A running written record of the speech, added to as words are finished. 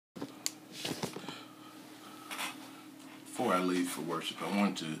before I leave for worship, I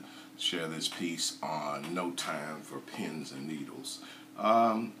want to share this piece on no time for pins and needles.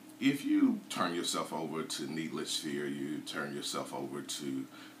 If you turn yourself over to needless fear, you turn yourself over to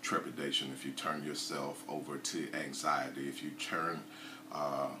trepidation, if you turn yourself over to anxiety, if you turn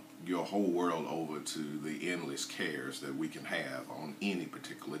your whole world over to the endless cares that we can have on any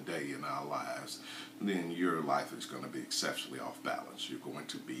particular day in our lives, then your life is going to be exceptionally off balance. You're going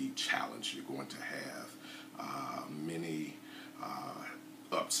to be challenged. You're going to have many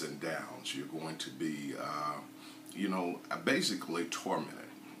ups and downs. You're going to be, basically tormented.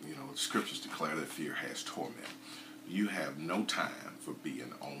 The scriptures declare that fear has torment. You have no time for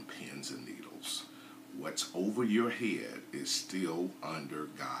being on pins and needles. What's over your head is still under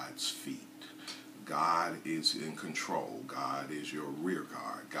God's feet. God is in control. God is your rear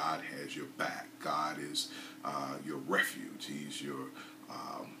guard. God has your back. God is your refuge. He's your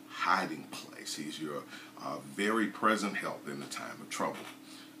hiding place. He's your very present help in the time of trouble.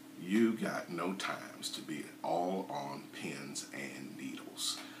 You got no times to be all on pins and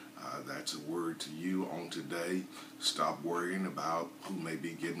needles. That's a word to you on today. Stop worrying about who may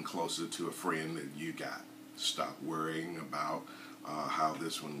be getting closer to a friend that you got. Stop worrying about how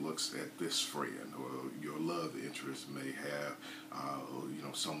this one looks at this friend, or your love interest may have,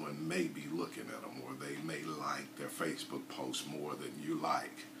 someone may be looking at them, or they may like their Facebook post more than you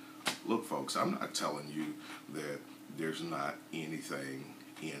like. Look, folks, I'm not telling you that there's not anything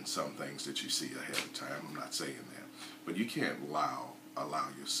in some things that you see ahead of time. I'm not saying that. But you can't allow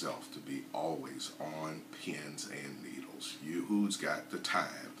yourself to be always on pins and needles. Who's got the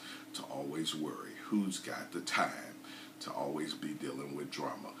time to always worry? Who's got the time to always be dealing with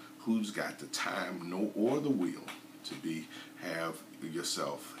drama? Who's got the time or the will to have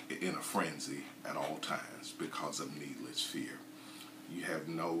yourself in a frenzy at all times because of needless fear?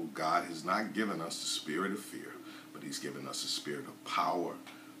 God has not given us the spirit of fear, but He's given us a spirit of power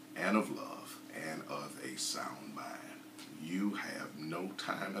and of love and of a sound mind. You have no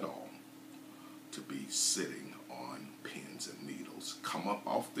time at all to be sitting on pins and needles. Come up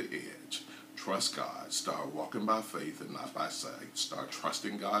off the edge. Trust God. Start walking by faith and not by sight. Start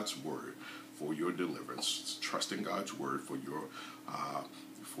trusting God's word for your deliverance. Trusting God's word for your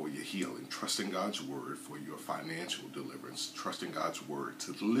healing. Trusting God's word for your financial deliverance. Trusting God's word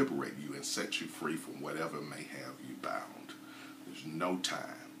to liberate you and set you free from whatever may have you bound. There's no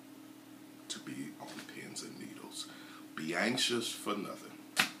time to be on pins and needles. Be anxious for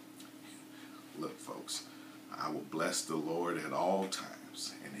nothing. Look, folks, I will bless the Lord at all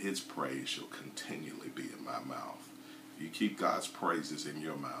times, and His praise shall continually be in my mouth. If you keep God's praises in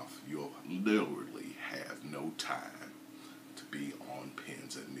your mouth, you'll literally have no time to be on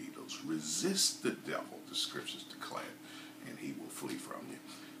pins and needles. Resist the devil, the scriptures declare, and he will flee from you.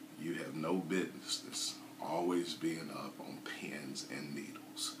 You have no business always being up on pins and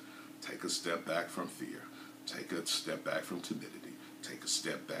needles. Take a step back from fear. Take a step back from timidity. Take a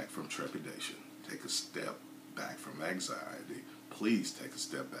step back from trepidation. Take a step back from anxiety. Please take a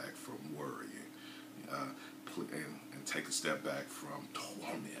step back from worrying. And take a step back from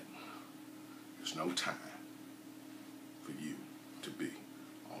torment. There's no time for you to be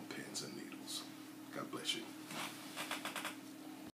on pins and needles. God bless you.